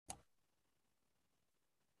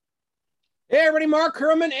Hey, everybody, Mark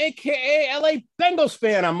Herman, a.k.a. LA Bengals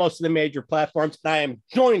fan on most of the major platforms. And I am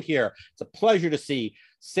joined here. It's a pleasure to see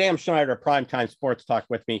Sam Schneider, Primetime Sports Talk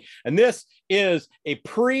with me. And this is a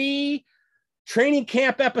pre-training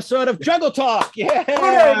camp episode of Jungle Talk.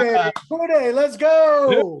 Yeah. Good day. Let's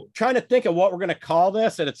go. Trying to think of what we're going to call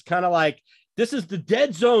this. And it's kind of like, this is the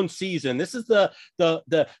dead zone season. This is the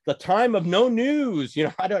time of no news.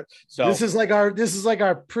 You know, this is like our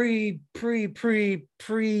pre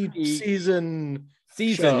season.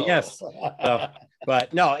 Yes.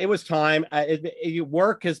 But no, it was time.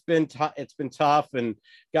 Work has been it's been tough and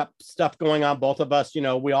got stuff going on. Both of us, you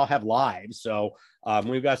know, we all have lives. So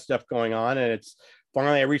we've got stuff going on, and it's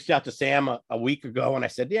finally, I reached out to Sam a week ago and I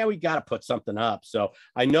said, yeah, we got to put something up. So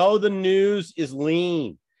I know the news is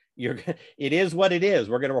lean. It is what it is.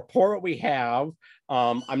 We're going to report what we have.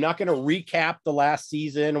 I'm not going to recap the last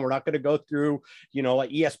season. We're not going to go through, you know,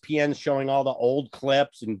 like ESPN showing all the old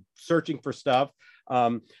clips and searching for stuff.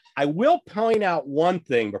 I will point out one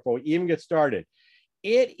thing before we even get started.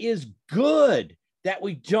 It is good that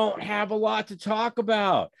we don't have a lot to talk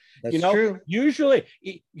about. That's true. Usually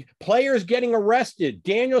players getting arrested,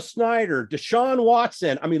 Daniel Snyder, Deshaun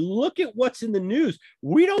Watson. I mean, look at what's in the news.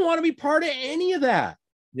 We don't want to be part of any of that.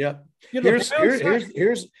 Yep. Here's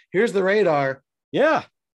the radar. Yeah.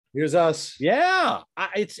 Here's us. Yeah.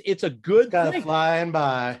 It's a good kind thing. Of flying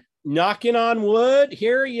by. Knocking on wood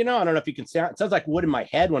here, you know. I don't know if you can sound. It sounds like wood in my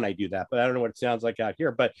head when I do that, but I don't know what it sounds like out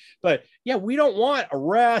here. But yeah, we don't want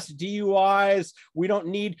arrests, DUIs. We don't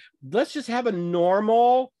need. Let's just have a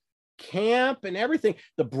normal camp and everything.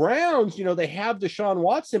 The Browns, you know, they have Deshaun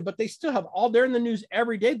Watson, but they still have all. They're in the news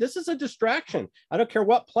every day. This is a distraction. I don't care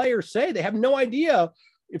what players say. They have no idea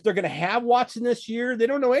if they're going to have Watson this year. They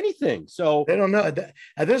don't know anything. So they don't know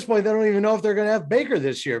at this point. They don't even know if they're going to have Baker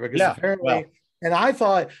this year because apparently. And I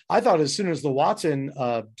thought as soon as the Watson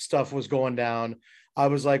stuff was going down, I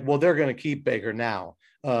was like, well, they're going to keep Baker now,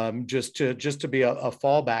 just to be a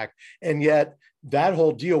fallback. And yet that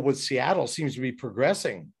whole deal with Seattle seems to be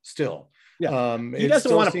progressing still. Yeah, he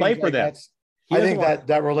doesn't want to play for them. I think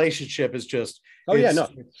that relationship is just. Oh yeah, no,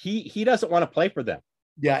 he doesn't want to play for them.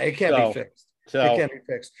 Yeah, it can't be fixed. So it can't be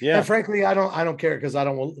fixed. Yeah. And frankly, I don't care because I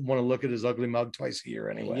don't want to look at his ugly mug twice a year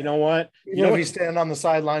anyway. You know what? If he's standing on the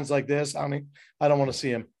sidelines like this, I don't want to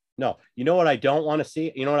see him. No, you know what I don't want to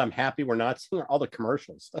see? You know what I'm happy we're not seeing? All the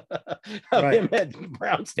commercials of him at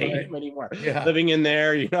Brown Stadium anymore. Yeah. Living in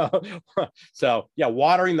there, you know. So yeah,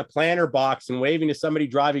 watering the planter box and waving to somebody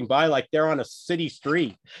driving by like they're on a city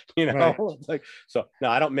street, you know. Right. It's like, so no,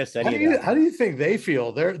 I don't miss any of that. How do you think they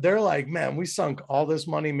feel? They're like, man, we sunk all this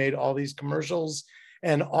money, made all these commercials,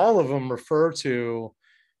 and all of them refer to,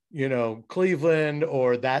 you know, Cleveland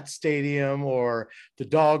or that stadium or the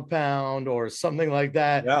dog pound or something like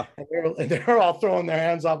that. Yeah. And they're all throwing their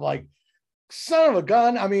hands up like, son of a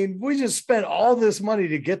gun. I mean, we just spent all this money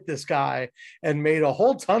to get this guy and made a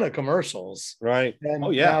whole ton of commercials. Right. And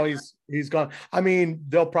now he's gone. I mean,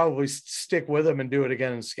 they'll probably stick with him and do it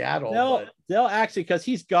again in Seattle. They'll actually, because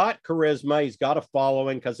he's got charisma, he's got a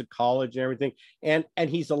following because of college and everything. And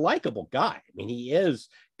he's a likable guy. I mean, he is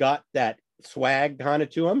got that swag kind of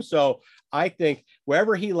to him. So I think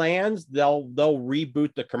wherever he lands, they'll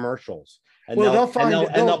reboot the commercials and they'll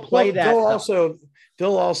play that.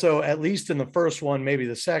 They'll also, at least in the first one, maybe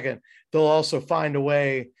the second, they'll also find a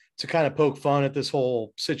way to kind of poke fun at this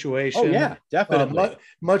whole situation. Oh yeah, definitely.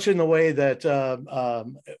 Much in the way that,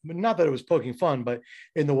 not that it was poking fun, but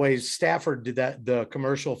in the way Stafford did the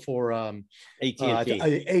commercial for AT&T,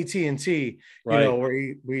 right. You know, where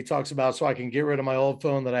he talks about, so I can get rid of my old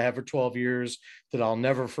phone that I have for 12 years that I'll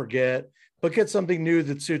never forget, but get something new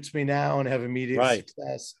that suits me now and have immediate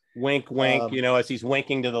success. Wink, wink, you know, as he's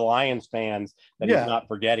winking to the Lions fans that he's not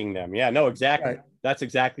forgetting them. Yeah, no, exactly. Right. That's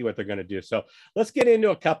exactly what they're going to do. So let's get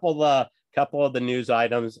into a couple of the news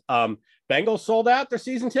items. Bengals sold out their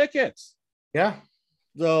season tickets. Yeah.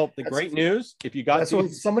 So great news, if you got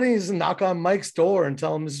somebody needs to knock on Mike's door and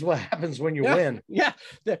tell him this is what happens when you win. Yeah.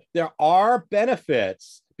 There are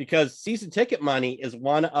benefits because season ticket money is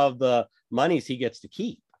one of the monies he gets to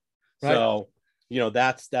keep. Right. So, you know,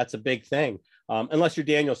 that's a big thing. Unless you're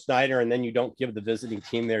Daniel Snyder and then you don't give the visiting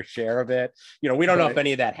team their share of it. You know, we don't know if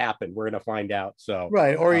any of that happened. We're going to find out. So,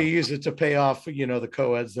 right. Or you use it to pay off, you know, the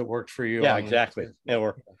co-eds that worked for you. Yeah, exactly.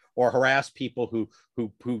 Or harass people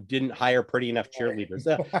who didn't hire pretty enough cheerleaders.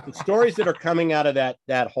 The stories that are coming out of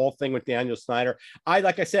that whole thing with Daniel Snyder.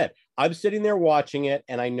 Like I said, I'm sitting there watching it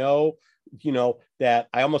and I know, you know, that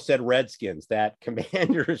I almost said Redskins, that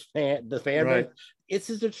Commanders fan base. It's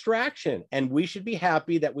a distraction, and we should be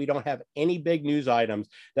happy that we don't have any big news items,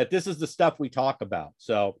 that this is the stuff we talk about.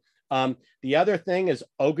 So The other thing is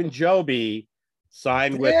Ogunjobi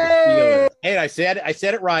signed with the Steelers. Hey, I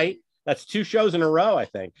said it right. That's 2 shows in a row, I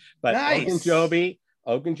think. But nice.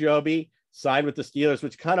 Ogunjobi signed with the Steelers,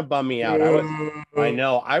 which kind of bummed me out.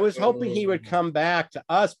 I was hoping he would come back to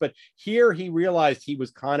us, but here he realized he was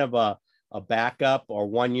kind of a backup or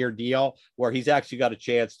 1-year deal, where he's actually got a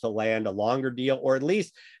chance to land a longer deal, or at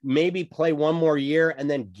least maybe play 1 more year and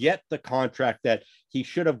then get the contract that he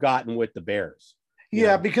should have gotten with the Bears.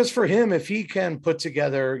 Yeah, because for him, if he can put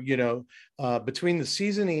together, between the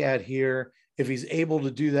season he had here, if he's able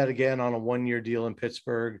to do that again on a 1-year deal in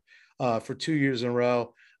Pittsburgh for 2 years in a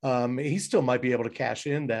row, he still might be able to cash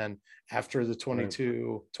in then after the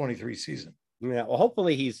 22-23 season. Yeah, well,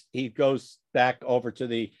 hopefully he goes back over to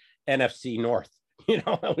the NFC North. We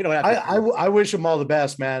don't have to. I wish him all the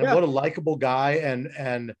best, man. Yeah. What a likable guy,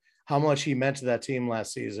 and how much he meant to that team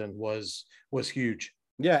last season was huge.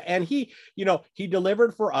 Yeah, and he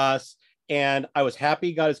delivered for us, and I was happy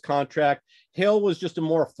he got his contract. Hill was just a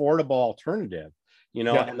more affordable alternative,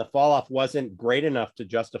 and the fall off wasn't great enough to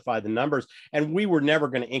justify the numbers, and we were never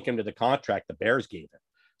going to ink him to the contract the Bears gave him.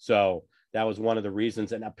 So that was one of the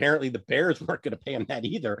reasons. And apparently the Bears weren't going to pay him that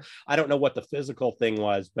either. I don't know what the physical thing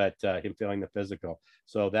was, but him feeling the physical.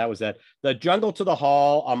 So that was that. The Jungle to the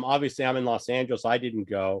Hall. Obviously I'm in Los Angeles. I didn't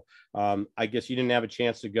go. I guess you didn't have a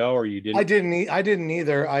chance to go, or you didn't. I didn't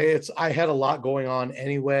either. I had a lot going on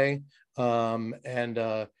anyway. It's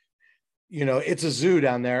a zoo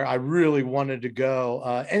down there. I really wanted to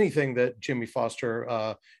go. Anything that Jimmy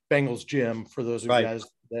Foster, Bengals Jim, for those of you guys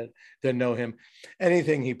that know him,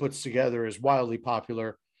 anything he puts together is wildly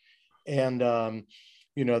popular. And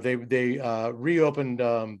they reopened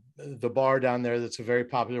the bar down there. That's a very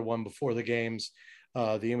popular one before the games,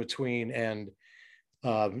 the in between, and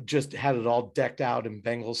just had it all decked out in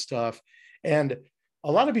Bengals stuff. And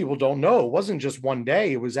a lot of people don't know it wasn't just one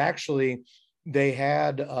day. It was actually, they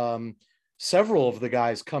had several of the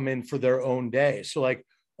guys come in for their own day. So like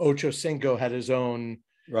Ocho Cinco had his own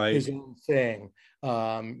thing.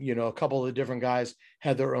 A couple of the different guys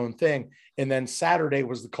had their own thing. And then Saturday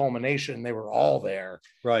was the culmination. They were all there.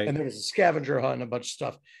 Right. And there was a scavenger hunt and a bunch of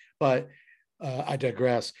stuff. But I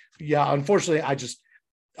digress. Yeah, unfortunately,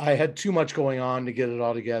 I had too much going on to get it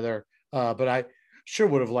all together. But I sure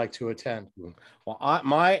would have liked to attend. Well,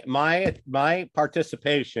 my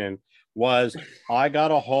participation was, I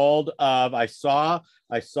got a hold of, I saw,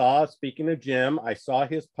 speaking of Jim, I saw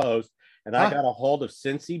his post, and I got a hold of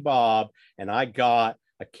Cincy Bob, and I got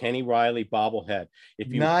a Kenny Riley bobblehead. If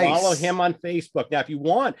you follow him on Facebook, now, if you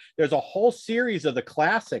want, there's a whole series of the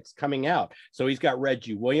classics coming out. So he's got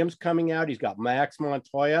Reggie Williams coming out. He's got Max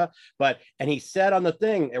Montoya, and he said on the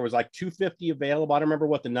thing, there was like 250 available. I don't remember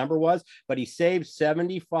what the number was, but he saved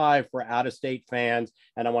 75 for out-of-state fans.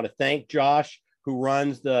 And I want to thank Josh, who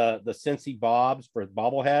runs the Cincy Bobs for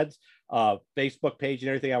bobbleheads, Facebook page and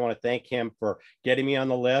everything. I want to thank him for getting me on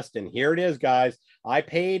the list. And here it is, guys. I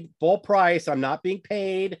paid full price. I'm not being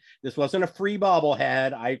paid. This wasn't a free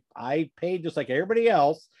bobblehead. I paid just like everybody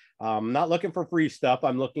else. I'm not looking for free stuff.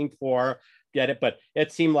 I'm looking for but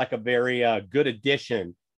it seemed like a very good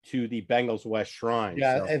addition to the Bengals West Shrine.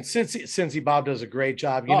 Yeah, so. And Cincy Bob does a great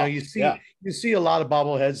job. You see a lot of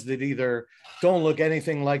bobbleheads that either don't look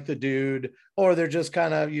anything like the dude, or they're just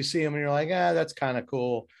kind of, you see them and you're like, that's kind of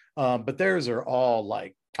cool. But theirs are all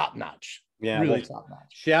like top notch. Yeah, really top notch.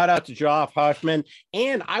 Shout out to Josh Hushman.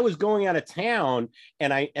 And I was going out of town,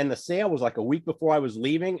 and the sale was like a week before I was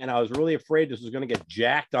leaving, and I was really afraid this was going to get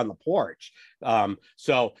jacked on the porch.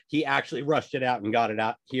 So he actually rushed it out and got it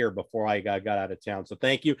out here before I got out of town. So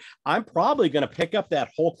thank you. I'm probably going to pick up that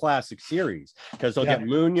whole classic series, because they'll get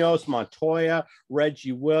Munoz, Montoya,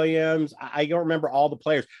 Reggie Williams. I don't remember all the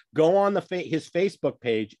players. Go on his Facebook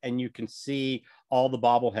page and you can see all the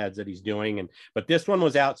bobbleheads that he's doing. But this one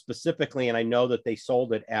was out specifically, and I know that they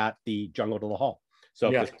sold it at the Jungle to the Hall.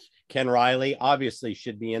 So Ken Riley obviously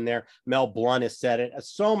should be in there. Mel Blount has said it.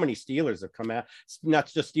 So many Steelers have come out,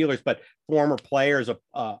 not just Steelers, but former players have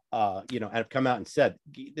come out and said,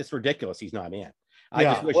 "This is ridiculous. He's not in." I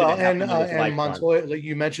just wish and Montoya, like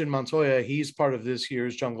you mentioned, Montoya, he's part of this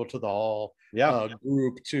year's Jungle to the Hall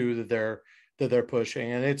group too that they're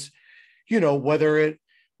pushing, and it's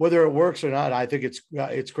whether it works or not, I think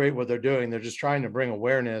it's great what they're doing. They're just trying to bring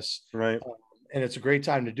awareness, right? And it's a great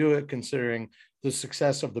time to do it, considering the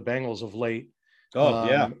success of the Bengals of late.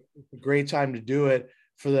 It's a great time to do it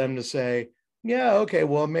for them to say, okay,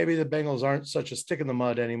 well, maybe the Bengals aren't such a stick in the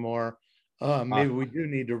mud anymore. Maybe we do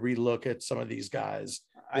need to relook at some of these guys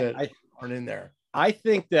that aren't in there. I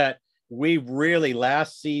think that we really,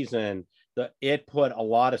 last season, it put a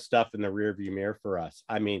lot of stuff in the rearview mirror for us.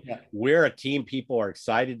 I mean, Yeah. we're a team people are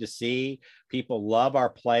excited to see. People love our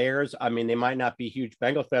players. I mean, they might not be huge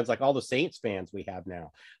Bengals fans like all the Saints fans we have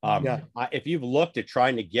now. If you've looked at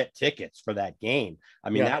trying to get tickets for that game, I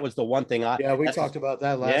mean, that was the one thing we talked about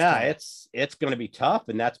that last time. It's going to be tough.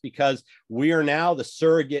 And that's because we are now the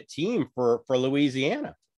surrogate team for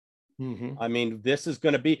Louisiana. Mm-hmm. I mean, this is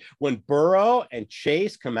going to be when Burrow and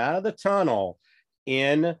Chase come out of the tunnel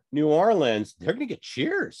in New Orleans, they're going to get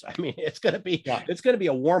cheers. I mean, it's going to be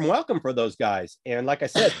a warm welcome for those guys. And like I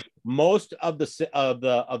said, most of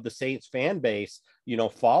the Saints fan base,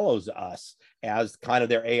 follows us as kind of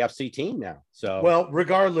their AFC team now. So, well,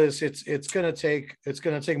 regardless, it's going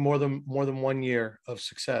to take more than 1 year of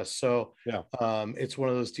success. So, it's one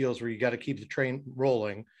of those deals where you got to keep the train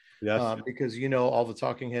rolling. Yes. Because all the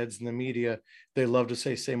talking heads in the media, they love to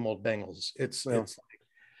say same old Bengals. It's like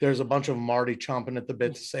there's a bunch of them already chomping at the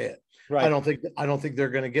bit to say it. Right. I don't think they're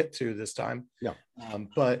going to get to this time. No.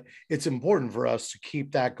 But it's important for us to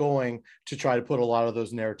keep that going to try to put a lot of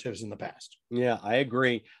those narratives in the past. Yeah, I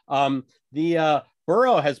agree. The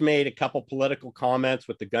Burrow has made a couple political comments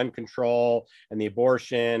with the gun control and the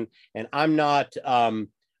abortion, and I'm not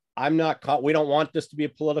we don't want this to be a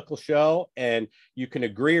political show, and you can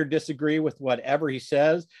agree or disagree with whatever he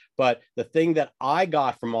says. But the thing that I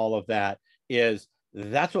got from all of that is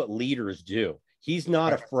that's what leaders do. He's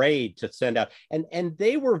not afraid to send out, and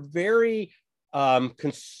they were very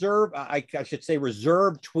I should say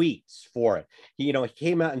reserved tweets for it. He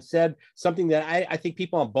came out and said something that I think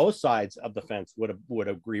people on both sides of the fence would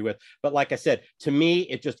agree with. But like I said, to me,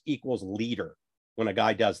 it just equals leader when a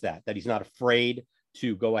guy does that he's not afraid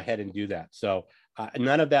to go ahead and do that. So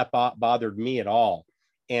none of that bothered me at all.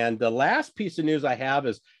 And the last piece of news I have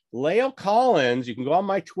is La'el Collins. You can go on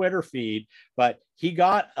my Twitter feed, but he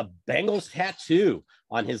got a Bengals tattoo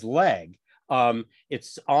on his leg.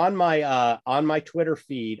 It's on my Twitter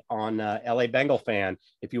feed on LA Bengal Fan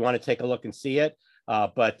if you want to take a look and see it.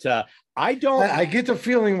 But I get the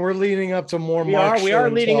feeling we're leading up to more. We are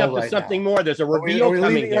leading up to something more. There's a reveal are we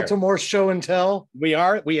coming leading here. Up to more show and tell.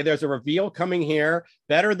 There's a reveal coming here.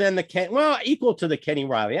 Better than equal to the Kenny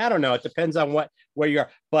Riley. I don't know. It depends on where you are.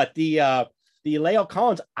 But the La'el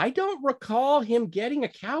Collins, I don't recall him getting a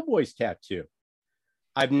Cowboys tattoo.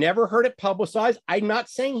 I've never heard it publicized. I'm not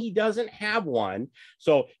saying he doesn't have one.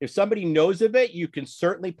 So if somebody knows of it, you can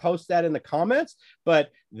certainly post that in the comments. But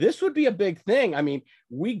this would be a big thing. I mean,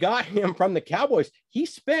 we got him from the Cowboys. He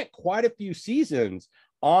spent quite a few seasons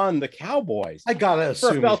on the Cowboys. I gotta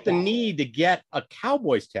assume he felt the need to get a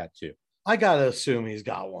Cowboys tattoo. I gotta assume he's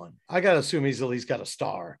got one. I gotta assume he's at least got a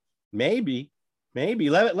star. Maybe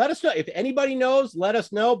let us know if anybody knows. Let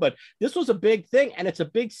us know. But this was a big thing, and it's a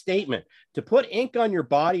big statement to put ink on your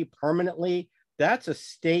body permanently. That's a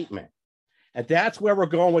statement, and that's where we're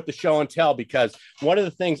going with the show and tell. Because one of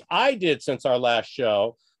the things I did since our last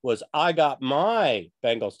show was I got my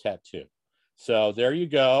Bengals tattoo. So there you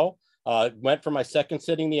go. Went for my second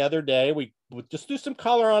sitting the other day. We just do some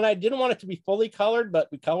color on it. I didn't want it to be fully colored, but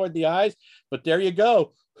we colored the eyes. But there you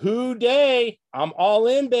go. Who Day. I'm all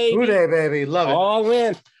in, baby. Who Day, baby. Love it. All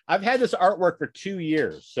in. I've had this artwork for 2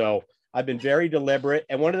 years, so I've been very deliberate.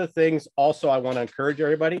 And one of the things also I want to encourage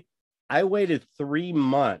everybody, I waited 3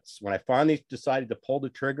 months when I finally decided to pull the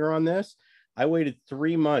trigger on this. I waited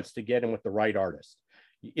 3 months to get in with the right artist.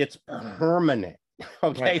 It's permanent.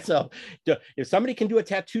 Okay, right. So if somebody can do a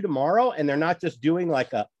tattoo tomorrow and they're not just doing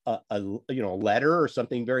like a letter or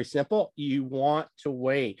something very simple, you want to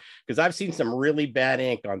wait, because I've seen some really bad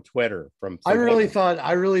ink on Twitter from. I really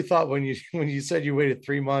thought when you said you waited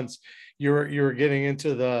 3 months, you were getting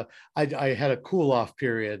into the I had a cool off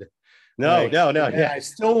period. No. Yeah, I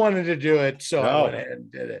still wanted to do it, so I went ahead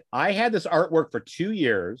and did it. I had this artwork for 2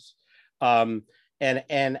 years.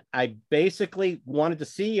 And I basically wanted to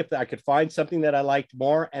see if I could find something that I liked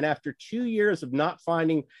more. And after 2 years of not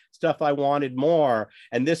finding stuff I wanted more,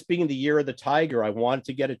 and this being the year of the Tiger, I wanted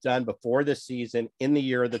to get it done before this season in the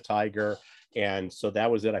year of the Tiger. And so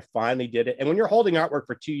that was it. I finally did it. And when you're holding artwork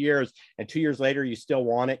for 2 years and 2 years later, you still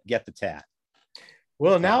want it, get the tat.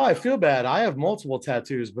 Well, now I feel bad. I have multiple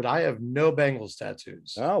tattoos, but I have no Bengals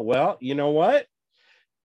tattoos. Oh, well, you know what?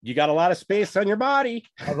 You got a lot of space on your body.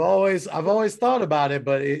 I've always thought about it,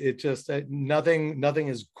 but it just nothing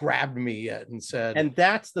has grabbed me yet and said. And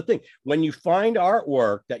that's the thing. When you find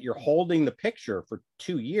artwork that you're holding the picture for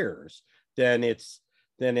 2 years, then it's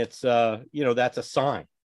that's a sign.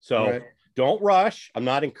 So Don't rush. I'm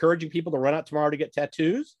not encouraging people to run out tomorrow to get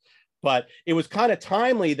tattoos, but it was kind of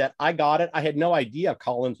timely that I got it. I had no idea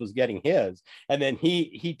Collins was getting his, and then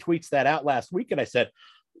he tweets that out last week, and I said,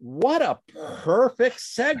 what a perfect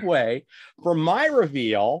segue for my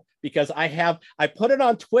reveal, because I put it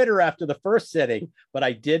on Twitter after the first sitting, but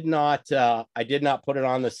I did not put it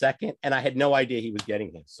on the second, and I had no idea he was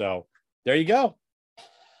getting his. So there you go.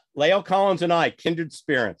 La'el Collins and I, kindred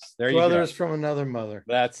spirits. There you go. Brothers from another mother.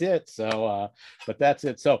 That's it. So, but that's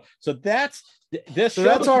it. So that's this. So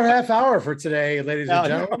that's our half hour for today, ladies and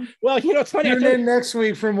gentlemen. Well, it's funny. Tune in next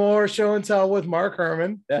week for more show and tell with Mark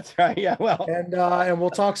Herman. That's right. Yeah. Well, and we'll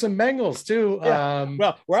talk some Bengals too. Yeah.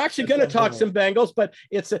 Well, we're actually going to talk some Bengals, but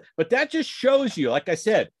but that just shows you, like I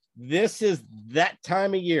said, this is that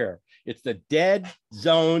time of year. It's the dead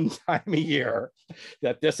zone time of year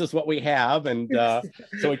that this is what we have. And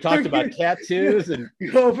so we talked about tattoos, and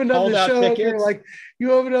you opened up the show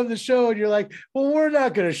and you're like, well, we're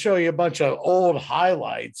not going to show you a bunch of old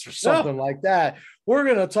highlights or something like that. We're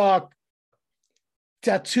going to talk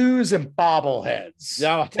tattoos and bobbleheads.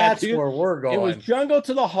 No, that's where we're going. It was Jungle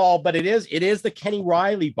to the Hall, but it is the Kenny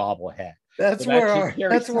Riley bobblehead. That's where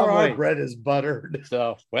our bread is buttered.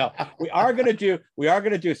 So, well, we are going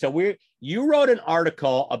to do. So you wrote an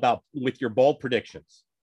article with your bold predictions.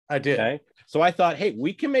 I did. Okay. So I thought, hey,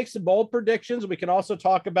 we can make some bold predictions. We can also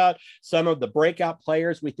talk about some of the breakout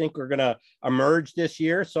players we think are going to emerge this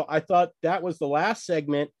year. So I thought that was the last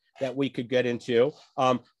segment that we could get into.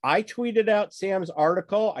 I tweeted out Sam's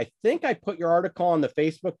article. I think I put your article on the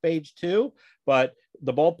Facebook page too, but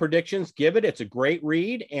the bold predictions, it's a great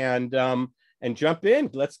read, and jump in.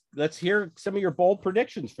 Let's hear some of your bold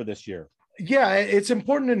predictions for this year. Yeah, it's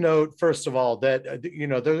important to note, first of all, that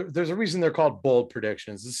there's a reason they're called bold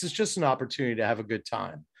predictions. This is just an opportunity to have a good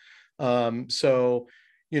time. So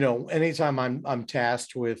anytime I'm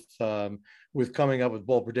tasked with coming up with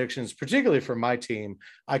bold predictions, particularly for my team,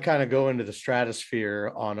 I kind of go into the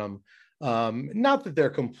stratosphere on them. Not that they're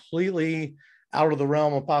completely out of the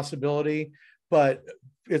realm of possibility, but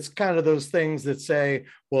it's kind of those things that say,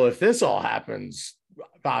 well, if this all happens,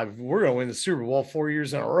 we're going to win the Super Bowl 4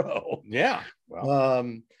 years in a row. Yeah.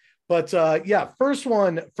 Well. First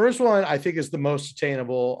one, I think is the most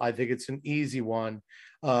attainable. I think it's an easy one.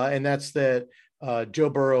 And that's that Joe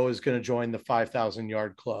Burrow is going to join the 5,000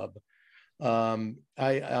 yard club.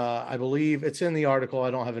 I believe it's in the article.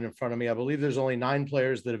 I don't have it in front of me. I believe there's only 9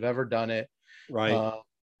 players that have ever done it. Right.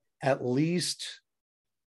 At least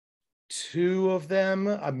 2 of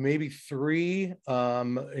them, maybe 3,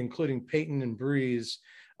 including Peyton and Breeze,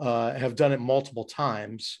 have done it multiple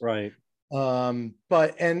times. Right.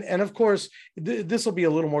 But of course, this will be a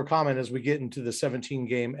little more common as we get into the 17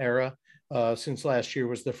 game era. Since last year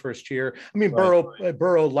was the first year. I mean, right.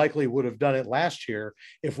 Burrow likely would have done it last year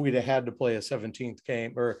if we'd have had to play a 17th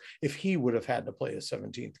game, or if he would have had to play a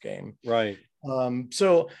 17th game. Right.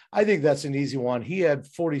 So I think that's an easy one. He had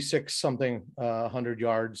 46 something 100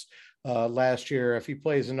 yards last year. If he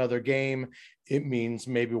plays another game, it means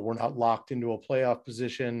maybe we're not locked into a playoff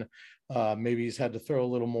position. Maybe he's had to throw a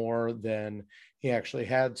little more than he actually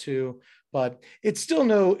had to. But it's still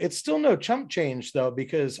no chump change, though,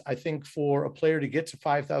 because I think for a player to get to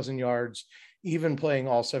 5,000 yards, even playing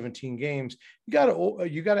all 17 games, you got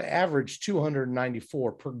to average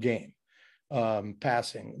 294 per game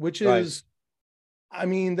passing, which is, I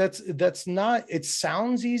mean, that's not, it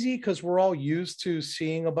sounds easy because we're all used to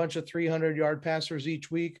seeing a bunch of 300 yard passers each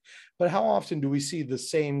week, but how often do we see the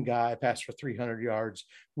same guy pass for 300 yards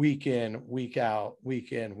week in, week out,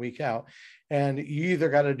 week in, week out? And you either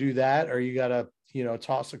got to do that, or you got to,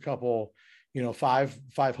 toss a couple,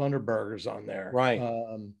 500 burgers on there, right,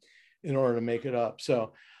 in order to make it up.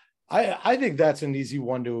 So I think that's an easy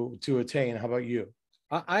one to attain. How about you?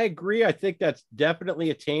 I agree. I think that's definitely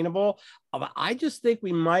attainable. I just think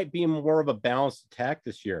we might be more of a balanced attack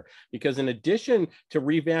this year, because in addition to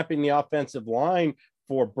revamping the offensive line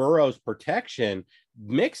for Burrow's protection,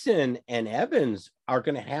 Mixon and Evans are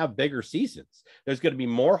going to have bigger seasons. There's going to be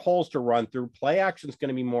more holes to run through. Play action is going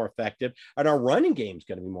to be more effective, and our running game is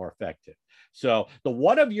going to be more effective. So the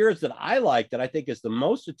one of yours that I like, that I think is the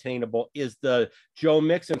most attainable, is the Joe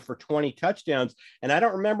Mixon for 20 touchdowns. And I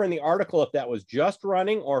don't remember in the article if that was just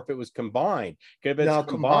running or if it was combined. If it's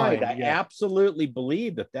combined, I absolutely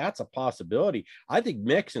believe that that's a possibility. I think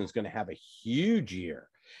Mixon's going to have a huge year.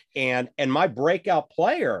 And my breakout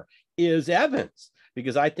player is Evans,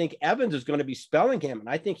 because I think Evans is going to be spelling him, and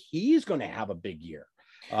I think he's going to have a big year.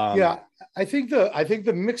 I think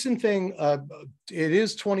the Mixon thing, it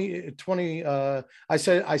is 20. I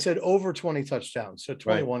said over 20 touchdowns, so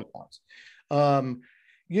 21 points.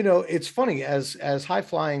 It's funny, as high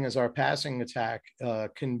flying as our passing attack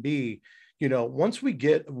can be. Once we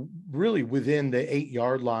get really within the 8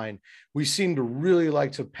 yard line, we seem to really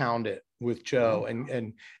like to pound it with Joe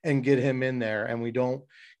and get him in there. And we don't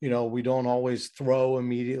always throw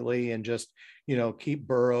immediately and just, keep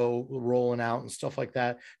Burrow rolling out and stuff like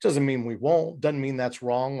that. Doesn't mean we won't, doesn't mean that's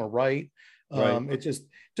wrong or right. It just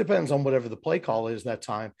depends on whatever the play call is that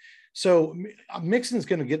time. So Mixon's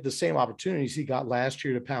going to get the same opportunities he got last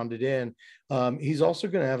year to pound it in. He's also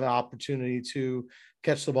going to have an opportunity to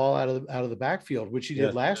catch the ball out of the backfield, which he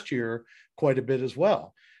did last year quite a bit as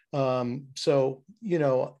well. So,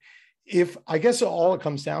 if I guess all it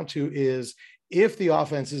comes down to is if the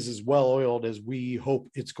offense is as well oiled as we hope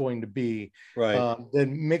it's going to be,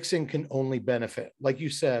 then Mixon can only benefit, like you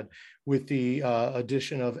said, with the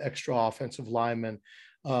addition of extra offensive linemen,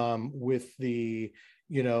 with the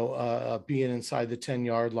being inside the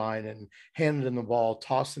 10-yard line and handing him the ball,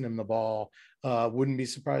 tossing him the ball. Wouldn't be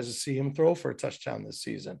surprised to see him throw for a touchdown this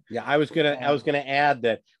season. Yeah, I was gonna add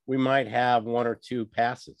that we might have one or two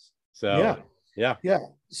passes. So yeah.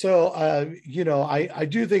 So I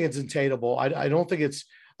do think it's attainable. I don't think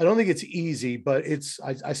it's easy, but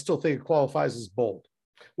I still think it qualifies as bold.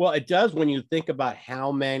 Well, it does when you think about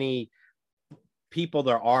how many people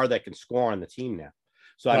there are that can score on the team now.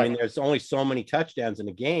 So, I mean, there's only so many touchdowns in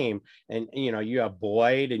a game, and, you have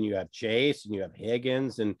Boyd and you have Chase and you have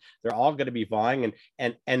Higgins, and they're all going to be vying.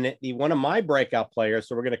 And one of my breakout players,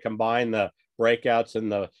 so we're going to combine the breakouts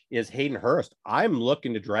and is Hayden Hurst. I'm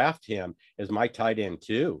looking to draft him as my tight end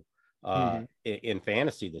too, in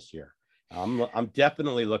fantasy this year. I'm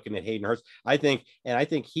definitely looking at Hayden Hurst. I think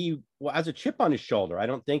he has a chip on his shoulder. I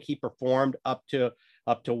don't think he performed up to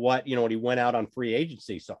what, when he went out on free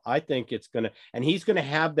agency. So I think he's going to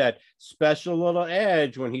have that special little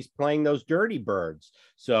edge when he's playing those dirty birds.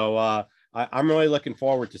 So I'm really looking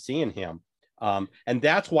forward to seeing him. And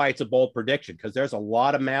that's why it's a bold prediction, because there's a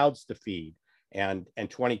lot of mouths to feed, and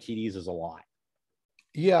 20 TDs is a lot.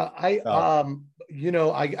 Yeah.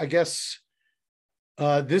 I guess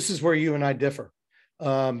this is where you and I differ,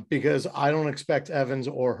 because I don't expect Evans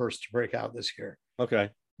or Hurst to break out this year. Okay.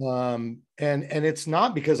 And it's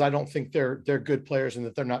not because I don't think they're good players and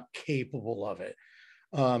that they're not capable of it.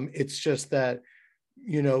 It's just that,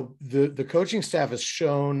 the coaching staff has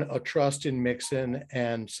shown a trust in Mixon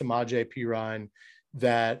and Samaje Perine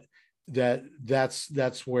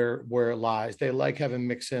that's where it lies. They like having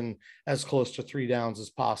Mixon as close to 3 downs as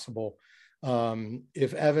possible.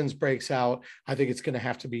 If Evans breaks out, I think it's going to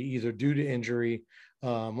have to be either due to injury,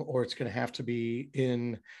 or it's going to have to be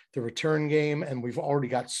in the return game. And we've already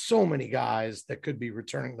got so many guys that could be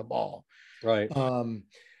returning the ball. Right.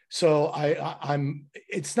 So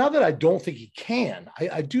it's not that I don't think he can.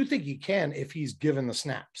 I do think he can if he's given the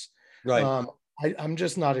snaps. Right. I'm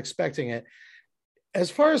just not expecting it. As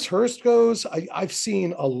far as Hurst goes, I've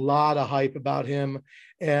seen a lot of hype about him,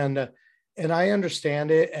 and I understand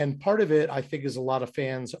it. And part of it, I think, is a lot of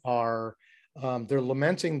fans are they're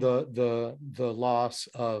lamenting the loss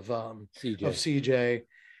of CJ,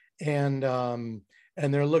 and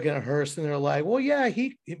they're looking at Hurst and they're like, well, yeah,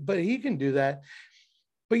 he can do that.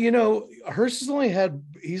 But Hurst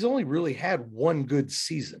he's only really had one good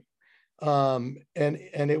season, and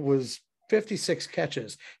it was 56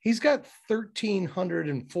 catches. He's got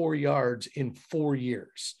 1,304 yards in 4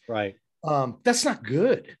 years. Right. That's not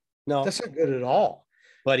good. No, that's not good at all.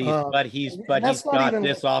 But he's got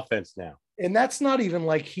this offense now. And that's not even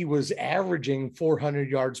like he was averaging 400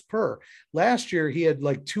 yards per. Last year, he had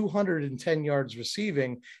like 210 yards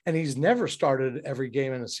receiving, and he's never started every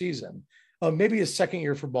game in a season. Maybe his second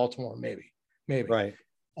year for Baltimore, maybe. Right.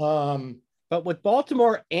 But with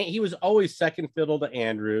Baltimore, he was always second fiddle to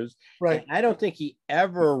Andrews. Right. I don't think he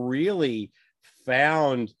ever really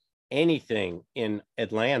found anything in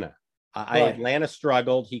Atlanta. Atlanta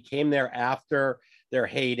struggled. He came there after their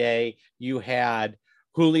heyday. You had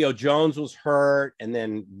Julio Jones was hurt, and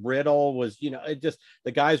then Riddle was, it just,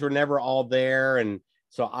 the guys were never all there. And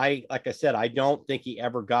so like I said, I don't think he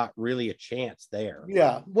ever got really a chance there.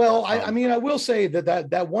 Yeah. Well, I mean, I will say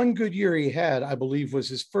that one good year he had, I believe, was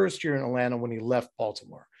his first year in Atlanta when he left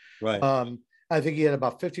Baltimore. Right. I think he had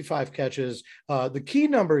about 55 catches. The key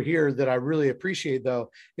number here that I really appreciate,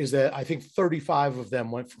 though, is that I think 35 of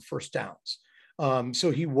them went for first downs.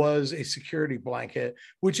 So he was a security blanket,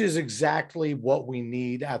 which is exactly what we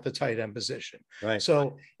need at the tight end position. Right.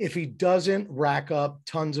 So if he doesn't rack up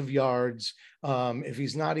tons of yards, if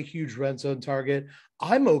he's not a huge red zone target,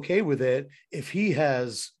 I'm okay with it if he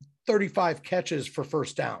has 35 catches for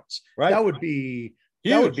first downs. Right. That would be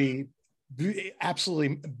huge. That would be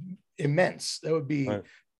absolutely immense. That would be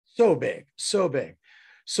so big. So,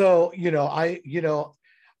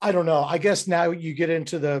 I don't know. I guess now you get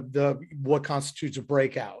into the what constitutes a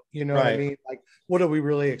breakout. You know what I mean? Like, what are we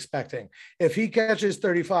really expecting? If he catches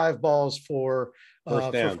 35 balls for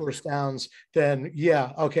first downs, then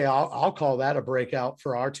yeah, okay, I'll call that a breakout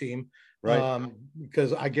for our team. Right.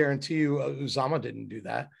 Because I guarantee you, Uzama didn't do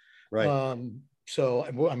that. Right. So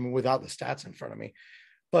I mean, without the stats in front of me.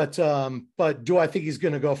 But do I think he's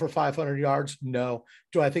going to go for 500 yards? No.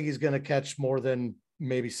 Do I think he's going to catch more than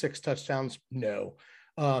maybe 6 touchdowns? No.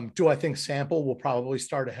 Do I think Sample will probably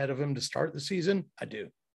start ahead of him to start the season? I do.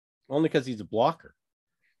 Only because he's a blocker.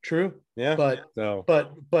 True. Yeah.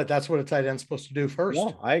 But that's what a tight end's supposed to do first.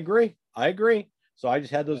 Yeah, I agree. So I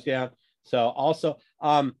just had those down. So also,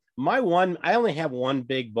 I only have one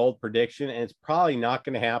big bold prediction, and it's probably not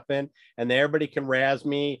going to happen. And everybody can razz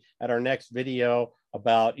me at our next video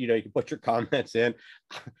about, you can put your comments in.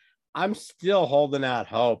 I'm still holding out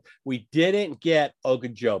hope. We didn't get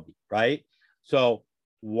Ogunjobi, right? So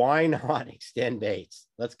why not extend Bates?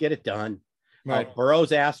 Let's get it done. Right.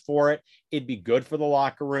 Burrow's asked for it. It'd be good for the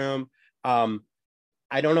locker room.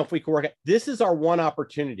 I don't know if we can work it. This is our one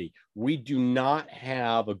opportunity. We do not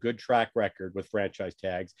have a good track record with franchise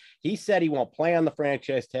tags. He said he won't play on the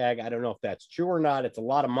franchise tag. I don't know if that's true or not. It's a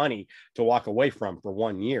lot of money to walk away from for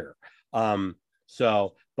 1 year.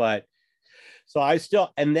 So I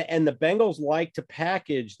still, and the Bengals like to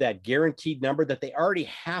package that guaranteed number that they already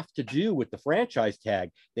have to do with the franchise tag.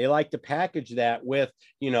 They like to package that with,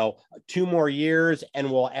 2 more years, and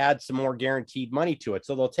we'll add some more guaranteed money to it.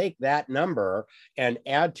 So they'll take that number and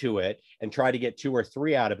add to it and try to get 2 or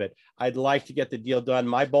 3 out of it. I'd like to get the deal done.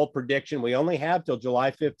 My bold prediction, we only have till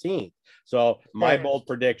July 15th. So my bold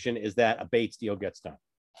prediction is that a Bates deal gets done.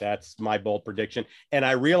 That's my bold prediction. And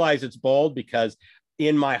I realize it's bold because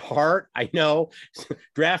in my heart, I know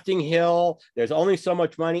drafting Hill, there's only so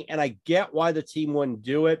much money, and I get why the team wouldn't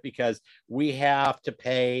do it, because we have to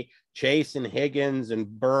pay Chase and Higgins and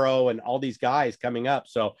Burrow and all these guys coming up.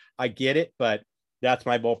 So I get it, but that's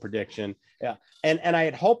my bold prediction. Yeah. And I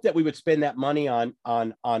had hoped that we would spend that money on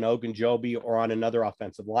Ogunjobi or on another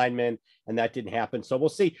offensive lineman, and that didn't happen. So we'll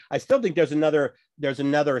see. I still think there's another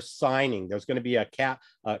signing. There's going to be a camp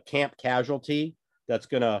casualty that's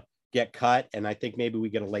going to get cut, and I think maybe we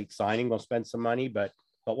get a late signing. We'll spend some money, but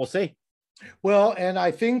we'll see. Well, and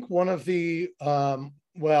I think one of the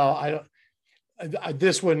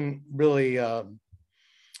this wouldn't really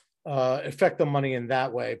affect the money in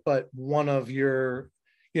that way, but one of your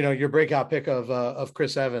breakout pick of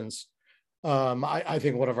Chris Evans, I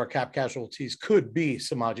think one of our cap casualties could be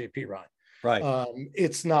Samaje Perine. Right.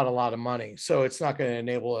 It's not a lot of money, so it's not going to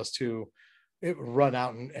enable us to run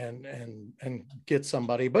out and get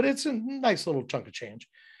somebody, but it's a nice little chunk of change.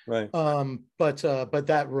 Right. But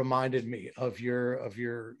that reminded me of your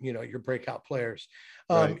breakout players.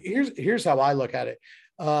 Right. Here's how I look at it.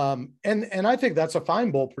 And I think that's a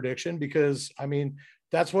fine bold prediction, because I mean,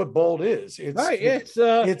 that's what bold is. It's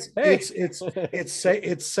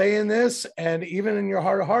saying this, and even in your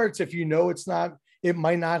heart of hearts, if it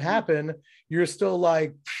might not happen, you're still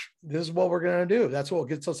like, this is what we're going to do. That's what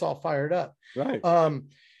gets us all fired up. Right.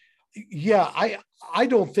 Yeah, I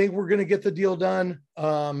don't think we're going to get the deal done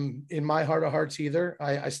in my heart of hearts either.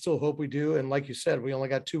 I still hope we do. And like you said, we only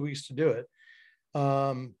got 2 weeks to do it.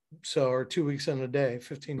 Or 2 weeks in a day,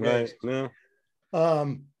 15 days. Right. Yeah.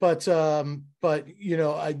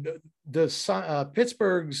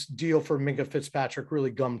 Pittsburgh's deal for Minkah Fitzpatrick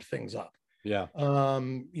really gummed things up. Yeah.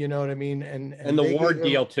 You know what I mean? And the Ward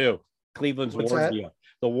deal too. Cleveland's Ward deal.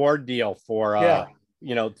 The Ward deal for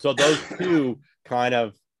so those two kind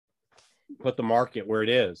of put the market where it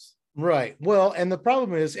is. Right. Well, and the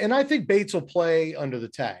problem is, and I think Bates will play under the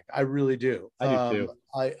tag. I really do. I do too.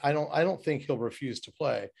 I don't think he'll refuse to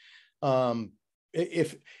play.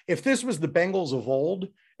 If this was the Bengals of old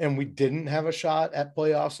and we didn't have a shot at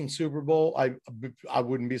playoffs and Super Bowl, I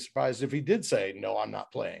wouldn't be surprised if he did say, no, I'm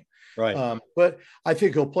not playing. Right. But I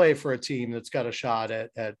think he'll play for a team that's got a shot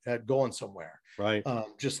at going somewhere. Right.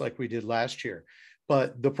 Just like we did last year.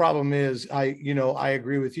 But the problem is, I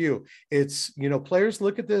agree with you. It's, players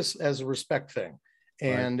look at this as a respect thing.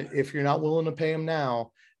 And if you're not willing to pay them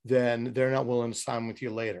now, then they're not willing to sign with you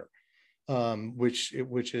later. Which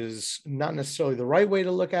is not necessarily the right way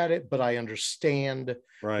to look at it, but I understand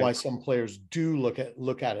why some players do look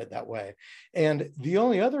at it that way. And the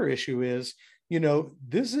only other issue is,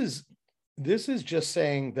 this is just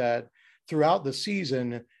saying that throughout the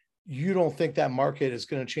season, you don't think that market is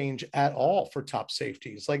going to change at all for top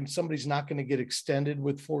safeties. Like, somebody's not going to get extended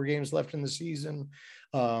with 4 games left in the season.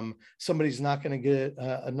 Somebody's not going to get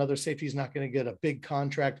another safety's not going to get a big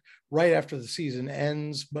contract right after the season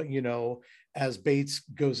ends. But, as Bates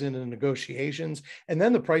goes into negotiations, and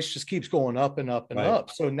then the price just keeps going up and up and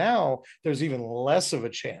up. So now there's even less of a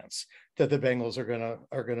chance that the Bengals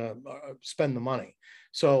are gonna spend the money.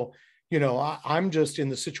 So, you know, I'm just in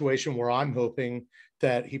the situation where I'm hoping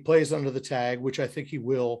that he plays under the tag, which I think he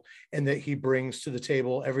will, and that he brings to the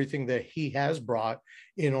table everything that he has brought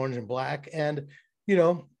in orange and black. And, you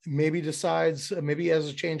know, maybe decides, maybe he has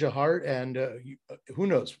a change of heart, and who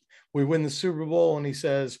knows? We win the Super Bowl and he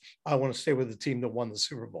says, I want to stay with the team that won the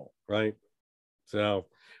Super Bowl. Right. So,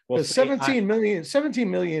 well, 17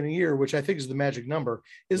 million a year, which I think is the magic number,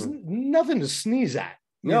 is nothing to sneeze at.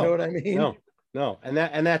 You know what I mean? No. And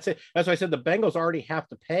that's it. That's why I said the Bengals already have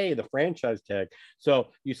to pay the franchise tag. So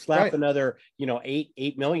you slap another, you know,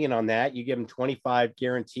 8 million on that. You give him 25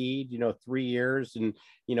 guaranteed, you know, 3 years, and,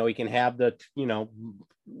 you know, he can have the, you know,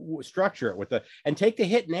 structure it with the, and take the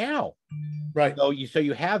hit now. Right. So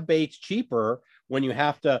you have Bates cheaper when you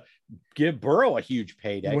have to give Burrow a huge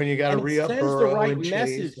payday. When you got to re-up Burrow, the right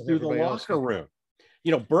message through the locker room.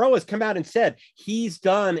 You know, Burrow has come out and said he's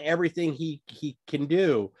done everything he can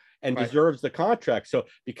do and deserves the contract. So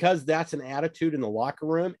because that's an attitude in the locker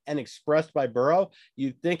room and expressed by Burrow,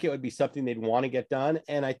 you'd think it would be something they'd want to get done.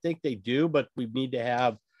 And I think they do, but we need to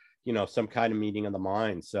have, you know, some kind of meeting of the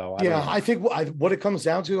mind. So I think what it comes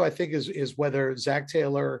down to, I think, is whether Zac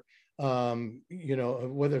Taylor, you know,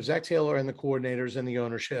 whether Zac Taylor and the coordinators and the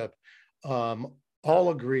ownership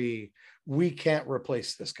all agree we can't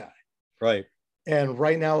replace this guy. Right. And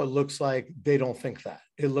right now it looks like they don't think that.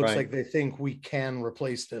 It looks like they think we can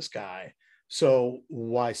replace this guy. So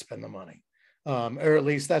why spend the money? Or at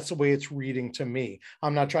least that's the way it's reading to me.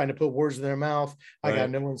 I'm not trying to put words in their mouth. I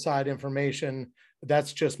got no inside information.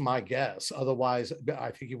 That's just my guess. Otherwise,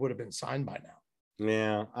 I think he would have been signed by now.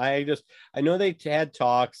 Yeah, I know they had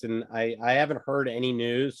talks, and I haven't heard any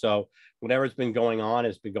news. So whatever's been going on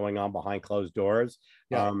has been going on behind closed doors.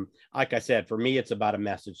 Yeah. Like I said, for me, it's about a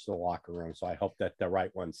message to the locker room. So I hope that the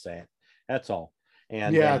right ones say it. That's all.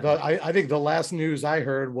 And I think the last news I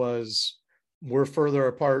heard was we're further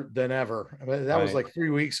apart than ever. I mean, that was like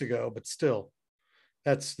 3 weeks ago, but still,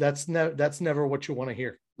 that's never what you want to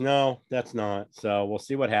hear. No, that's not. So we'll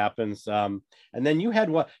see what happens. And then you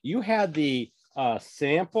had the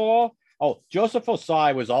sample. Oh, Joseph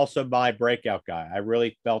Ossai was also my breakout guy. I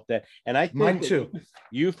really felt that. And I think mine too.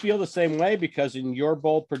 You feel the same way, because in your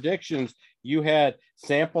bold predictions, you had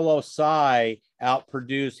Sample Ossai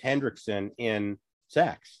outproduce Hendrickson in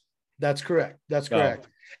sacks. That's correct. That's correct.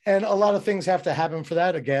 And a lot of things have to happen for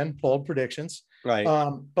that. Again, bold predictions. Right.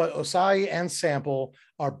 But Ossai and Sample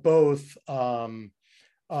are both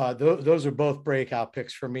those are both breakout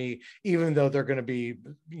picks for me, even though they're going to be,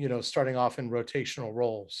 you know, starting off in rotational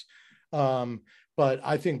roles. But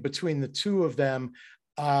I think between the two of them,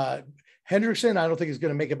 Hendrickson, I don't think he's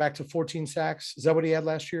going to make it back to 14 sacks. Is that what he had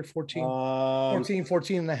last year? 14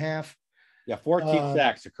 and a half. Yeah. 14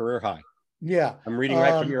 sacks, a career high. Yeah. I'm reading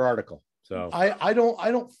right from your article. So I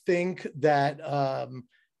don't think that,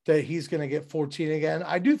 that he's going to get 14 again.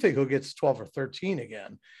 I do think he'll get 12 or 13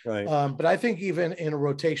 again. Right. But I think even in a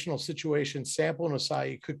rotational situation, Sample and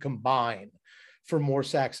Ossai could combine for more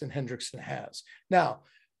sacks than Hendrickson has. Now,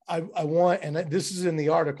 I want, and this is in the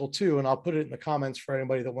article too, and I'll put it in the comments for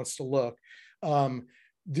anybody that wants to look.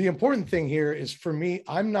 The important thing here is, for me,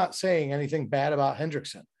 I'm not saying anything bad about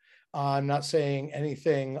Hendrickson. I'm not saying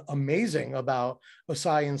anything amazing about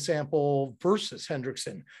Ossai and Sample versus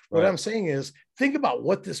Hendrickson. What I'm saying is, think about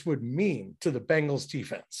what this would mean to the Bengals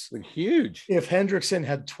defense. Huge. If Hendrickson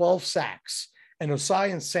had 12 sacks and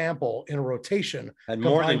Ossai and Sample in a rotation had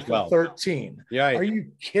more than 12. 13. Yeah. Are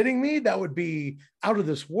you kidding me? That would be out of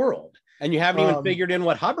this world. And you haven't even figured in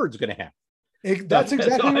what Hubbard's going to have. That's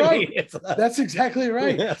exactly right. That's exactly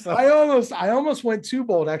right. Yeah, so. I almost went too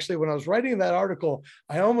bold. Actually, when I was writing that article,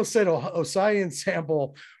 I almost said Ossai and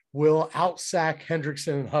Sample will outsack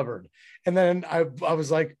Hendrickson and Hubbard. And then I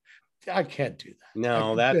was like, I can't do that.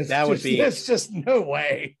 No, that would be. There's just no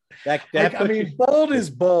way. I mean, bold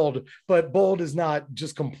is bold, but bold is not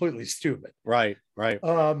just completely stupid. Right.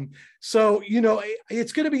 So, you know,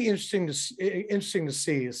 it's going to be interesting to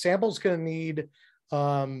see. Sample's going to need.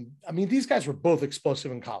 I mean, these guys were both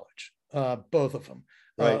explosive in college, both of them,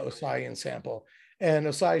 Ossai and Sample. And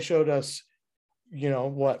Ossai showed us, you know,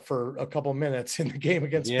 what, for a couple minutes in the game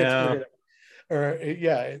against Pittsburgh. Or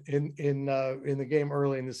in the game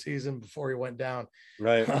early in the season before he went down,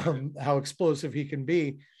 how explosive he can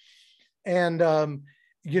be. And,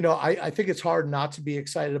 you know, I think it's hard not to be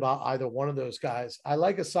excited about either one of those guys. I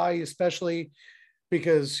like Ossai, especially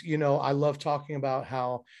because, you know, I love talking about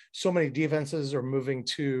how so many defenses are moving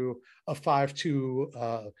to a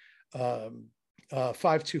 5-2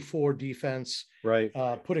 5-2-4 defense, right?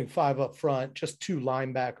 Putting 5 up front, just 2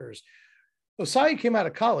 linebackers. Ossai came out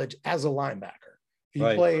of college as a linebacker. He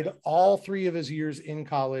Right. played all 3 of his years in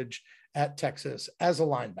college at Texas as a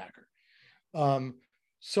linebacker.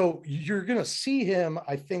 So you're going to see him,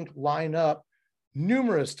 I think, line up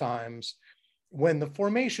numerous times when the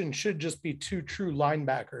formation should just be 2 true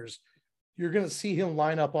linebackers. You're going to see him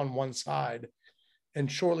line up on one side and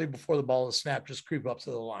shortly before the ball is snapped, just creep up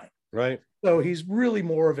to the line. Right. So he's really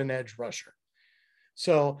more of an edge rusher.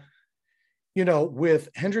 So, with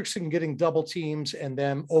Hendrickson getting double teams and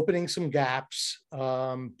them opening some gaps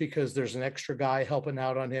because there's an extra guy helping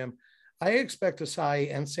out on him, I expect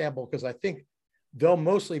Ossai and Sample, because I think they'll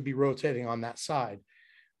mostly be rotating on that side.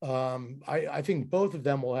 I think both of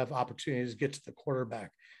them will have opportunities to get to the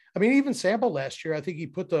quarterback. I mean, even Sample last year, I think he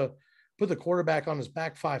put the quarterback on his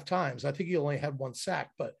back 5 times. I think he only had 1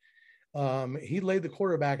 sack, but he laid the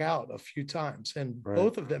quarterback out a few times, and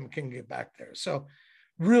both of them can get back there. So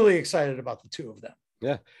really excited about the 2 of them.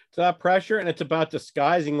 Yeah. It's not pressure, and it's about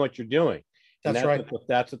disguising what you're doing. That's right.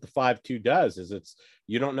 That's what the 5-2 does, is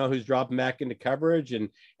you don't know who's dropping back into coverage, and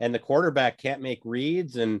the quarterback can't make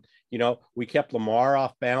reads. And, we kept Lamar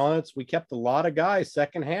off balance. We kept a lot of guys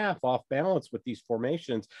second half off balance with these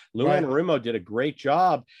formations. Lou Anarumo did a great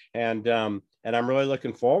job. And I'm really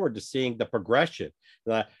looking forward to seeing the progression.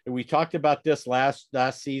 We talked about this last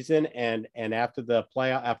season and after the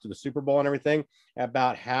playoff, after the Super Bowl and everything,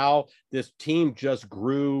 about how this team just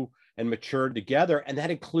grew and matured together, and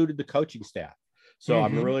that included the coaching staff. So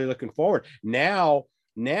I'm really looking forward. Now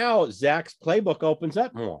Zach's playbook opens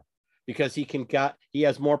up more because he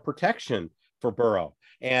has more protection for Burrow,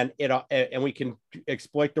 and we can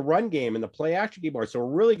exploit the run game and the play action game more. So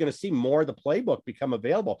we're really going to see more of the playbook become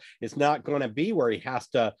available. It's not going to be where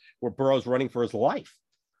Burrow's running for his life.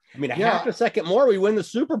 I mean, half a second more, we win the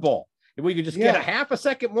Super Bowl. If we could just get a half a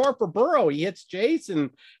second more for Burrow, he hits Chase, and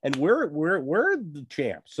we're the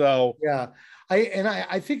champ. So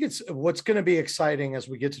I think it's what's going to be exciting as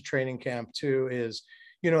we get to training camp too is,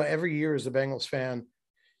 every year as a Bengals fan,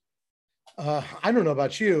 I don't know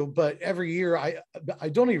about you, but every year I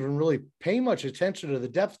don't even really pay much attention to the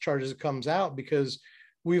depth chart as it comes out, because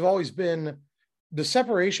we've always been, the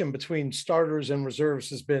separation between starters and reserves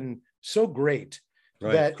has been so great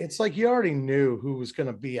that it's like you already knew who was going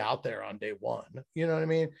to be out there on day one. You know what I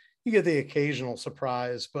mean? You get the occasional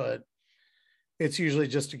surprise, but it's usually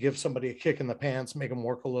just to give somebody a kick in the pants, make them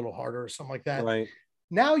work a little harder or something like that. Right.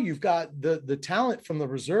 Now you've got the talent from the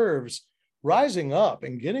reserves rising up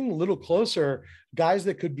and getting a little closer, guys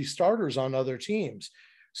that could be starters on other teams.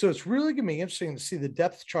 So it's really going to be interesting to see the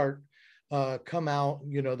depth chart come out,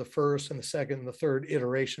 the first and the second and the third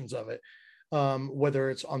iterations of it. Whether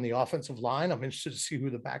it's on the offensive line, I'm interested to see who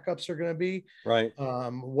the backups are going to be. Right.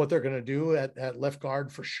 What they're going to do at left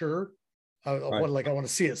guard for sure. I want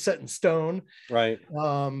to see it set in stone. Right.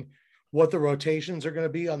 What the rotations are going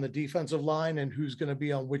to be on the defensive line and who's going to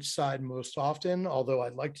be on which side most often. Although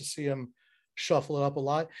I'd like to see them shuffle it up a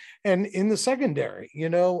lot. And in the secondary,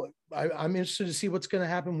 I'm interested to see what's going to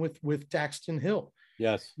happen with Daxton Hill.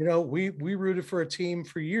 Yes. We rooted for a team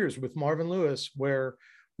for years with Marvin Lewis where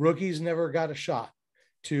rookies never got a shot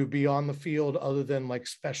to be on the field other than like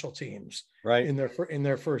special teams in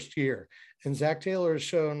their first year. And Zach Taylor has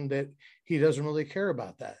shown that he doesn't really care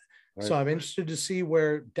about that. Right. So I'm interested to see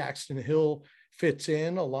where Daxton Hill fits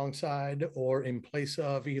in alongside or in place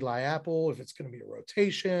of Eli Apple, if it's going to be a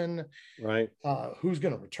rotation, right? Who's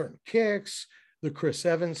going to return kicks, the Chris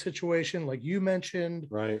Evans situation, like you mentioned,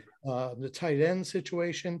 right? The tight end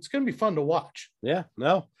situation. It's going to be fun to watch. Yeah,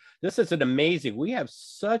 no, this is an amazing, we have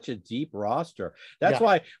such a deep roster. That's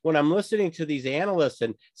why when I'm listening to these analysts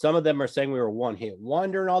and some of them are saying we were one hit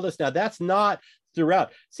wonder and all this, now that's not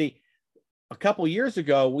throughout. See, a couple of years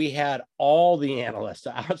ago, we had all the analysts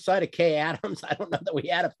outside of Kay Adams. I don't know that we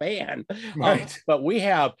had a fan, right? But we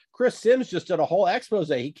have Chris Sims just did a whole expose.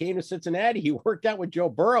 He came to Cincinnati. He worked out with Joe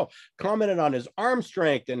Burrow, commented on his arm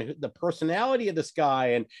strength and the personality of this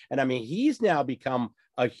guy. And I mean, he's now become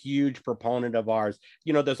a huge proponent of ours.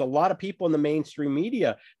 There's a lot of people in the mainstream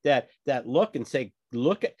media that look and say,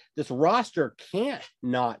 look at this roster can't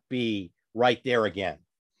not be right there again.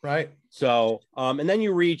 Right. So, and then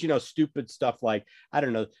you read, stupid stuff like, I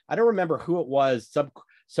don't know, I don't remember who it was,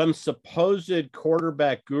 some supposed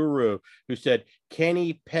quarterback guru who said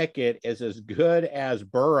Kenny Pickett is as good as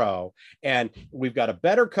Burrow, and we've got a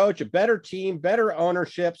better coach, a better team, better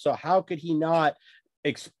ownership. So how could he not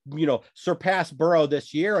surpass Burrow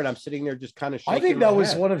this year. And I'm sitting there just kind of shaking I think that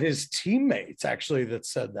was head. one of his teammates actually that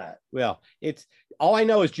said that. Well, it's all I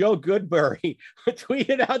know is Joe Goodberry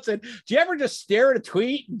tweeted out, said, do you ever just stare at a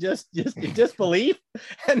tweet and just in disbelief?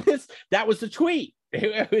 And that was the tweet.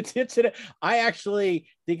 I actually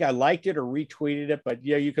think I liked it or retweeted it, but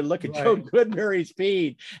yeah, you can look at Joe Goodberry's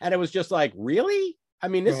feed and it was just like, really? I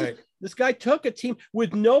mean, this guy took a team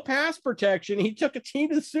with no pass protection. He took a team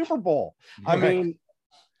to the Super Bowl. I mean,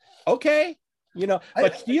 okay,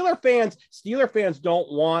 but Steeler fans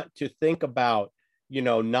don't want to think about,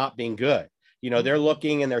 not being good. They're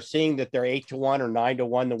looking and they're seeing that they're 8-1 or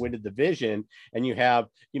 9-1 to win the division. And you have,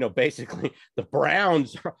 basically the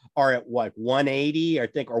Browns are at what, 180, I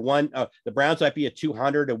think, or the Browns might be at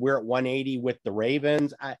 200 and we're at 180 with the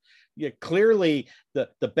Ravens. Clearly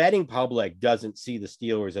the betting public doesn't see the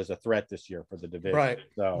Steelers as a threat this year for the division. Right.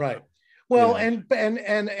 So, right. Well,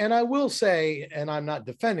 and I will say, and I'm not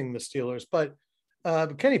defending the Steelers, but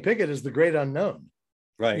Kenny Pickett is the great unknown.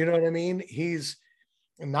 Right. You know what I mean? He's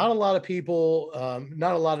not a lot of people,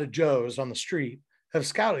 not a lot of Joes on the street have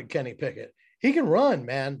scouted Kenny Pickett. He can run,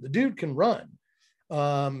 man. The dude can run.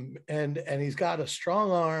 And he's got a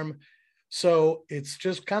strong arm. So it's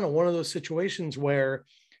just kind of one of those situations where,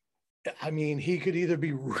 I mean, he could either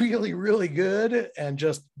be really, really good and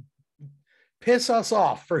just piss us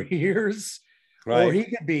off for years, or he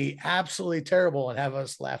could be absolutely terrible and have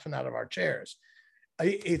us laughing out of our chairs.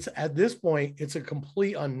 It's at this point, it's a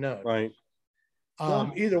complete unknown. Right.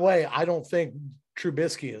 Either way, I don't think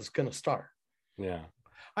Trubisky is going to start. Yeah.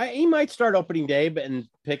 He might start opening day, and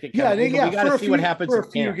pick it. Yeah. We got to see what happens for a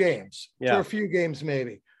few games. Yeah. For a few games,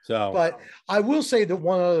 maybe. So, but I will say that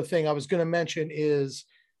one other thing I was going to mention is,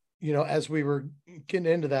 as we were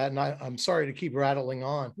getting into that, and I'm sorry to keep rattling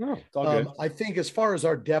on. No, it's all good. I think as far as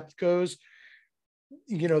our depth goes,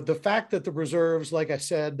 the fact that the reserves, like I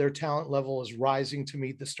said, their talent level is rising to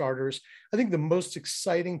meet the starters. I think the most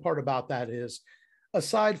exciting part about that is,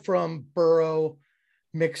 aside from Burrow,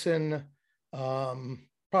 Mixon,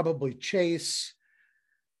 probably Chase,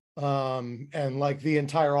 and like the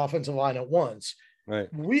entire offensive line at once. Right.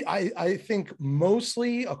 I think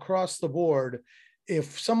mostly across the board,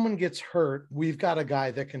 if someone gets hurt, we've got a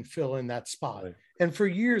guy that can fill in that spot. Right. And for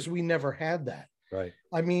years, we never had that. Right.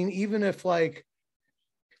 I mean, even if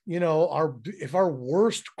if our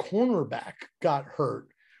worst cornerback got hurt,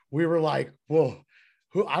 we were like, well,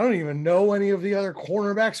 I don't even know any of the other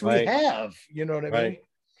cornerbacks we have. You know what I mean?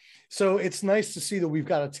 So it's nice to see that we've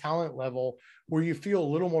got a talent level where you feel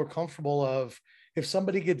a little more comfortable of, if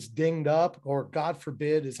somebody gets dinged up or God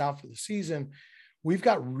forbid is out for the season, we've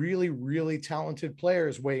got really, really talented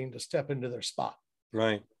players waiting to step into their spot.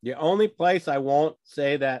 Right. The only place I won't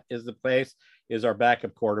say that is the place is our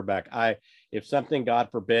backup quarterback. If something, God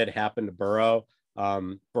forbid, happened to Burrow,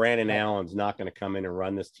 Brandon Allen's not going to come in and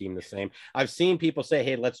run this team the same. I've seen people say,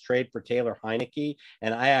 hey, let's trade for Taylor Heineke.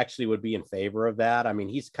 And I actually would be in favor of that. I mean,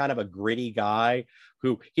 he's kind of a gritty guy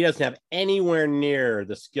who he doesn't have anywhere near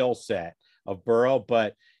the skill set of Burrow,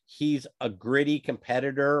 but he's a gritty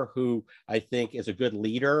competitor who I think is a good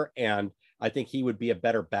leader. And I think he would be a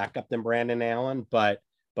better backup than Brandon Allen, but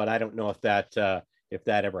I don't know if that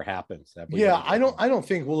ever happens. I don't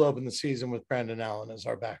think we'll open the season with Brandon Allen as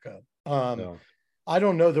our backup. No. I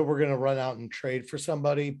don't know that we're going to run out and trade for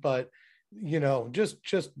somebody, but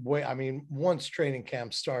just wait. I mean, once training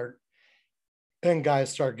camps start and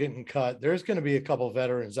guys start getting cut, there's going to be a couple of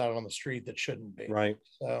veterans out on the street that shouldn't be. Right.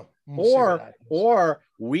 So or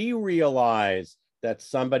we realize that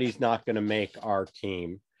somebody's not going to make our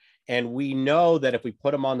team. And we know that if we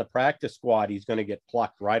put him on the practice squad, he's going to get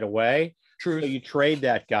plucked right away. True. So you trade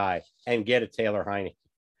that guy and get a Taylor Heineke.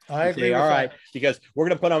 I agree. All right, because we're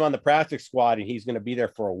going to put him on the practice squad and he's going to be there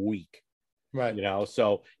for a week. Right.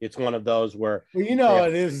 So it's one of those where,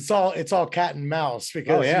 it is. It's all cat and mouse,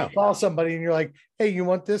 because you call somebody and you're like, hey, you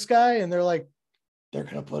want this guy? And they're like, they're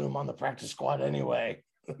going to put him on the practice squad anyway.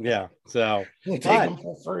 Yeah. So they take him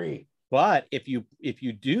for free. But if you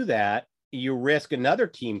do that, you risk another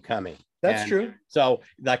team coming. That's true. So,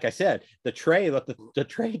 like I said, the trade, what the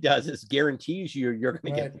trade does is guarantees you're going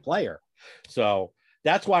to get the player. So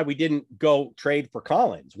that's why we didn't go trade for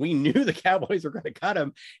Collins. We knew the Cowboys were going to cut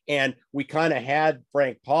him, and we kind of had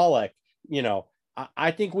Frank Pollock.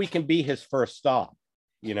 I think we can be his first stop.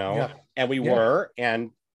 And we were,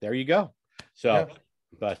 and there you go. So. Yeah.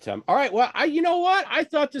 But all right, well, you know what? I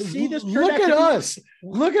thought to see this. Look at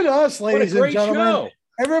us, ladies and gentlemen. Show.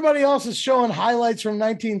 Everybody else is showing highlights from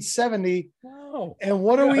 1970. Wow. And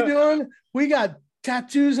what are we doing? We got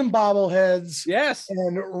tattoos and bobbleheads. Yes.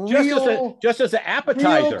 And real, just as an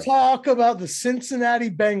appetizer. Real talk about the Cincinnati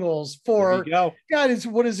Bengals for, God,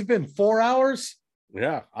 what has it been, 4 hours?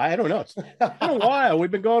 Yeah, I don't know. It's been a while. We've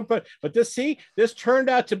been going, but this turned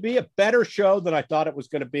out to be a better show than I thought it was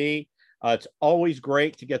going to be. It's always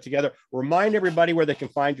great to get together. Remind everybody where they can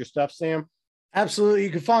find your stuff, Sam. Absolutely.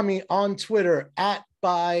 You can find me on Twitter at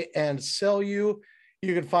Buy and Sell You.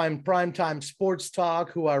 You can find Primetime Sports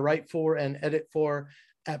Talk, who I write for and edit for,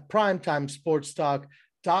 at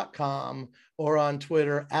primetimesportstalk.com or on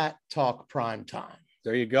Twitter at Talk Primetime.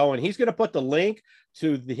 There you go. And he's going to put the link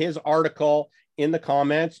to his article in the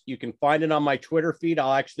comments. You can find it on my Twitter feed.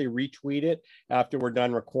 I'll actually retweet it after we're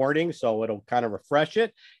done recording, so it'll kind of refresh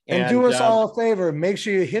it. And do us all a favor. Make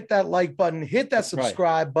sure you hit that like button, hit that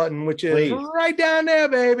subscribe button, which is right down there,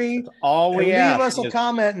 baby. All we ask. Leave us a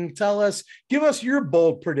comment and give us your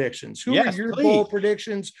bold predictions. Who are your bold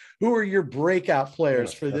predictions? Who are your breakout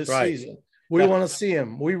players for this season? We want to see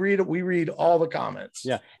them. We read all the comments.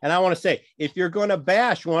 Yeah. And I want to say, if you're going to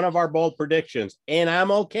bash one of our bold predictions, and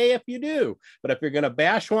I'm okay if you do, but if you're going to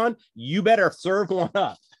bash one, you better serve one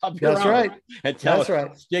up. That's right. And tell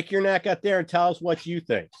us, stick your neck out there and tell us what you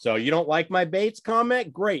think. So you don't like my Bates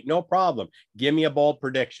comment? Great. No problem. Give me a bold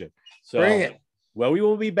prediction. So, bring it. Well, we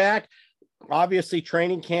will be back. Obviously,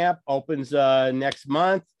 training camp opens next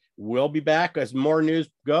month. We'll be back as more news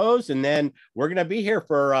goes. And then we're going to be here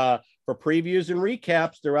for previews and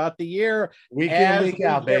recaps throughout the year. Week in, week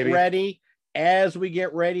out, baby. As we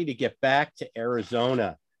get ready to get back to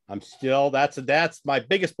Arizona. That's my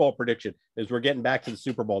biggest bold prediction is we're getting back to the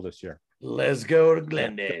Super Bowl this year. Let's go to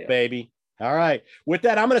Glendale, baby. All right. With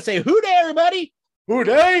that, I'm going to say hoo day, everybody. Hoo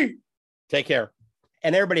day. Take care.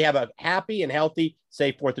 And everybody have a happy and healthy,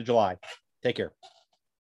 safe 4th of July. Take care.